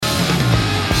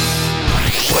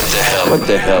What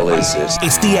the hell is this?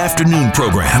 It's the afternoon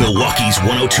program. Milwaukee's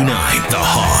 102.9 The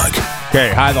Hog.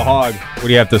 Okay, hi, The Hog. What do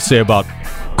you have to say about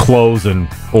clothes and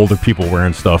older people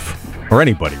wearing stuff? Or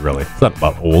anybody, really. It's not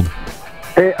about old.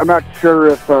 Hey, I'm not sure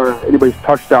if anybody's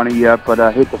touched on it yet, but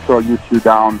I hate to throw you two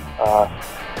down.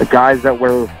 The guys that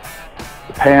wear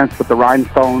the pants with the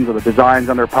rhinestones or the designs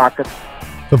on their pockets.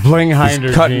 The Bling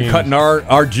jeans. Cutting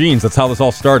our jeans. That's how this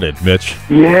all started, Mitch.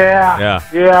 Yeah.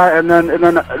 And then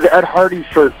the Ed Hardy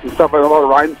shirts and stuff with all the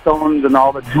rhinestones and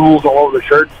all the jewels all over the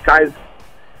shirts. Guys,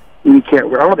 you can't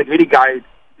wear. I don't think any guy in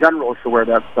general should wear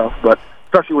that stuff, but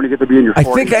especially when you get to be in your 40s.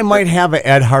 I think I might have an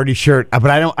Ed Hardy shirt, but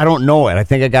I don't know it. I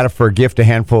think I got it for a gift, a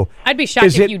handful. I'd be shocked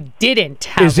if you didn't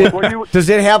have one. Does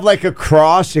it have like a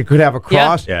cross? It could have a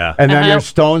cross. Yeah. And then there's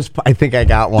stones. I think I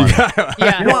got one.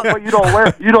 Yeah. But you don't wear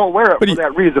it. You don't wear it for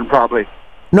that reason, probably.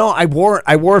 No, I wore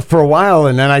it for a while,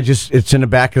 and then it's in the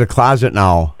back of the closet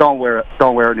now. Don't wear it.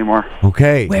 Don't wear it anymore.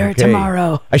 Okay. Wear it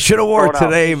tomorrow. I should have wore it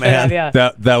today, man. Yeah.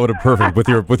 That would have perfect with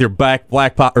your back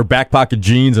pocket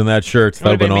jeans and that shirt. That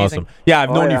would have been awesome. Yeah,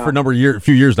 I've known you for a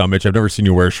few years now, Mitch. I've never seen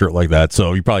you wear a shirt like that,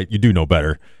 so you do know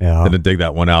better than to dig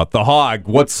that one out. The Hog.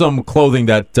 What's some clothing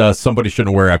that somebody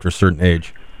shouldn't wear after a certain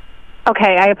age?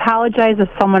 Okay, I apologize if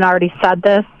someone already said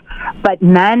this, but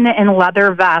men in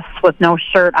leather vests with no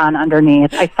shirt on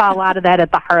underneath. I saw a lot of that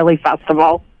at the Harley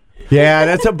Festival. Yeah,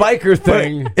 that's a biker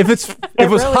thing. If it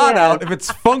was really hot out, if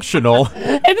it's functional.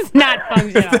 It's not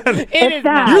functional. It is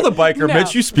not. You're the biker, no.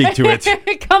 Mitch. You speak to it.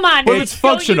 Come on, Mitch. If it's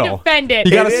functional. You defend it.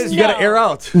 You gotta air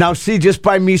out. Now, see, just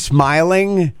by me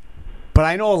smiling, but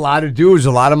I know a lot of dudes,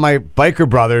 a lot of my biker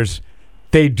brothers,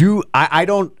 they do. I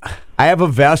don't. I have a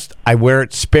vest. I wear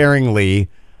it sparingly,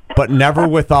 but never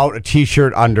without a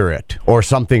T-shirt under it or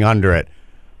something under it.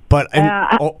 But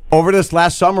over this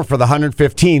last summer for the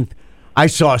 115th, I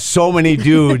saw so many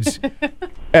dudes,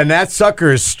 and that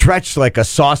sucker is stretched like a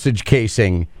sausage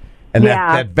casing, and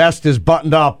that vest is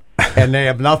buttoned up, and they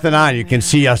have nothing on. You can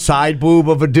see a side boob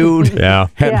of a dude.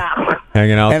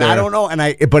 Hanging out and there. I don't know,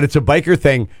 but it's a biker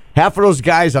thing. Half of those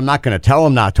guys, I'm not going to tell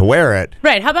them not to wear it.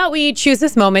 Right. How about we choose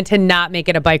this moment to not make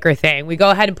it a biker thing? We go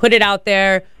ahead and put it out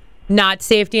there. Not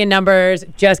safety in numbers,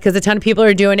 just because a ton of people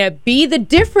are doing it. Be the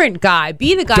different guy.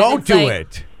 Be the guy. Don't do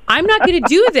it. I'm not going to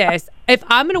do this. If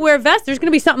I'm going to wear a vest, there's going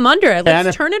to be something under it.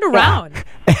 Let's turn it around.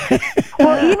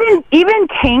 Well, even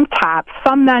tank tops.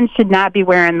 Some men should not be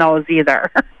wearing those either.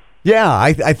 Yeah,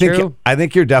 I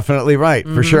think you're definitely right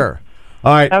for sure.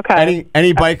 All right. Okay.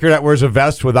 Any biker that wears a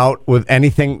vest with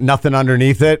nothing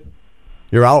underneath it,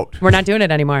 you're out. We're not doing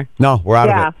it anymore. No, we're out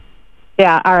of it.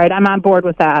 Yeah. All right. I'm on board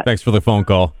with that. Thanks for the phone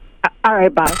call. All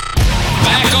right. Bye.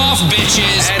 Back off,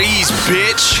 bitches. At ease,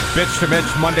 bitch. Bitch to Mitch,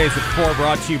 Mondays at 4,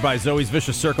 brought to you by Zoe's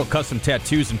Vicious Circle Custom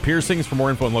Tattoos and Piercings. For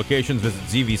more info and locations, visit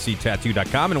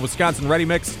zvctattoo.com. And a Wisconsin Ready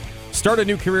Mix. Start a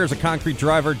new career as a concrete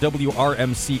driver,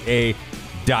 WRMCA.com.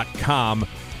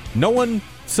 No one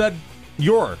said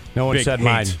your big hate,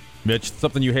 mine. Mitch,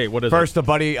 something you hate. What is First, it? a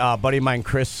buddy of mine,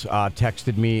 Chris,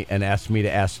 texted me and asked me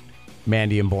to ask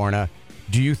Mandy and Borna,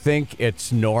 do you think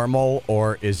it's normal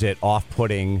or is it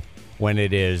off-putting when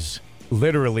it is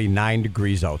literally 9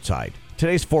 degrees outside?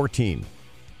 Today's 14.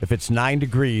 If it's 9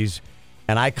 degrees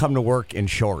and I come to work in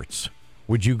shorts,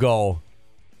 would you go,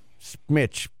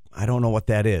 Mitch, I don't know what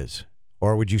that is?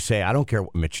 Or would you say, I don't care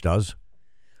what Mitch does?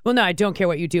 Well, no, I don't care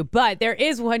what you do. But there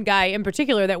is one guy in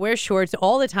particular that wears shorts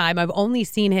all the time. I've only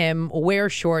seen him wear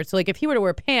shorts. So, like, if he were to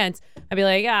wear pants, I'd be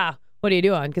like, what are you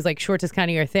doing? Because, like, shorts is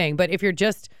kind of your thing. But if you're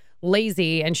just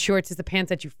lazy and shorts is the pants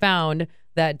that you found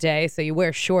that day, so you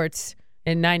wear shorts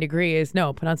in 9 degrees,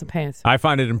 no, put on some pants. I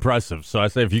find it impressive. So I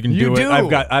say if you can do it.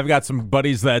 I've got some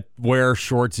buddies that wear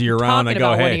shorts year round. I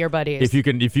go, hey, one of your buddies. if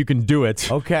you can do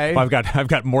it. Okay. Well, I've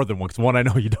got more than one, because one I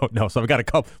know you don't know. So I've got a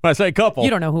couple. When I say a couple,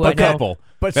 you don't know who I know. A couple.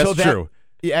 But that's true.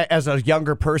 Yeah, as a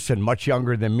younger person, much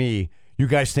younger than me, you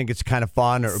guys think it's kind of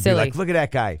fun, or silly. be like, look at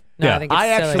that guy. No,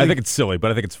 yeah. I think it's silly,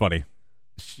 but I think it's funny.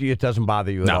 It doesn't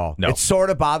bother you at all. No. It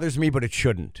sort of bothers me, but it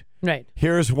shouldn't. Right.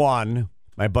 Here's one.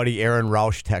 My buddy Aaron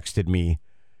Roush texted me.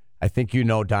 I think you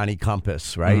know Donnie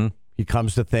Compass, right? Mm-hmm. He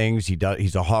comes to things.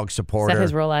 He's a hog supporter. Is that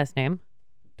his real last name?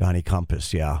 Donnie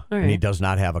Compass, yeah. Right. And he does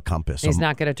not have a compass. He's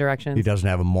not good at directions. He doesn't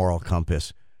have a moral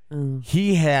compass.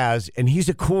 He has, and he's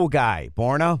a cool guy.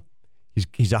 Borna,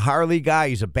 he's a Harley guy.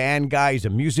 He's a band guy. He's a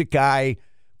music guy.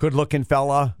 Good-looking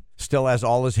fella. Still has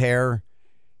all his hair.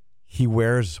 He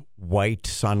wears white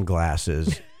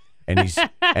sunglasses, and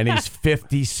he's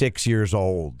 56 years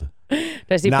old.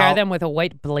 Does he pair them with a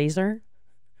white blazer?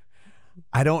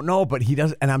 I don't know, but he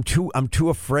does, and I'm too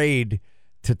afraid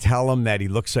to tell him that he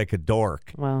looks like a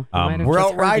dork. Well, we're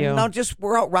out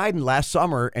riding last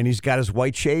summer, and he's got his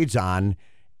white shades on,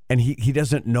 and he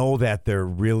doesn't know that they're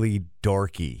really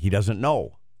dorky. He doesn't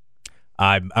know.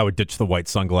 I would ditch the white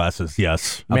sunglasses.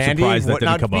 Yes, I'm Mandy, surprised that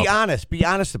didn't come be up. honest. Be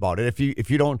honest about it.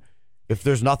 If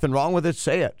there's nothing wrong with it,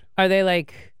 say it. Are they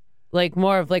like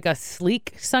more of like a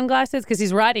sleek sunglasses? Because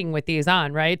he's riding with these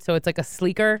on, right? So it's like a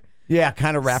sleeker. Yeah,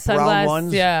 kind of wraparound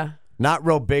ones. Yeah, not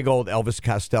real big old Elvis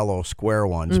Costello square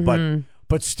ones,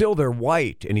 but still they're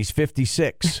white, and he's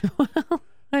 56.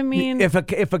 I mean, if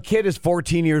a kid is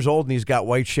 14 years old and he's got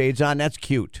white shades on, that's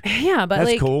cute. Yeah, but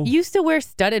that's cool. You still wear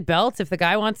studded belts if the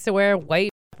guy wants to wear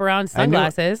white around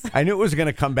sunglasses. I knew it was going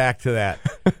to come back to that.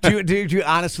 do you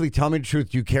honestly, tell me the truth?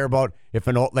 Do you care about if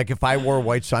I wore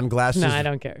white sunglasses? No, I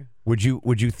don't care. Would you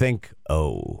think?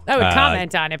 Oh, I would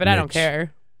comment on it, but Mitch, I don't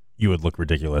care. You would look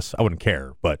ridiculous. I wouldn't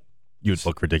care, but you'd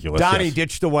look ridiculous. Donnie, yes.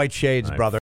 ditch the white shades, brother.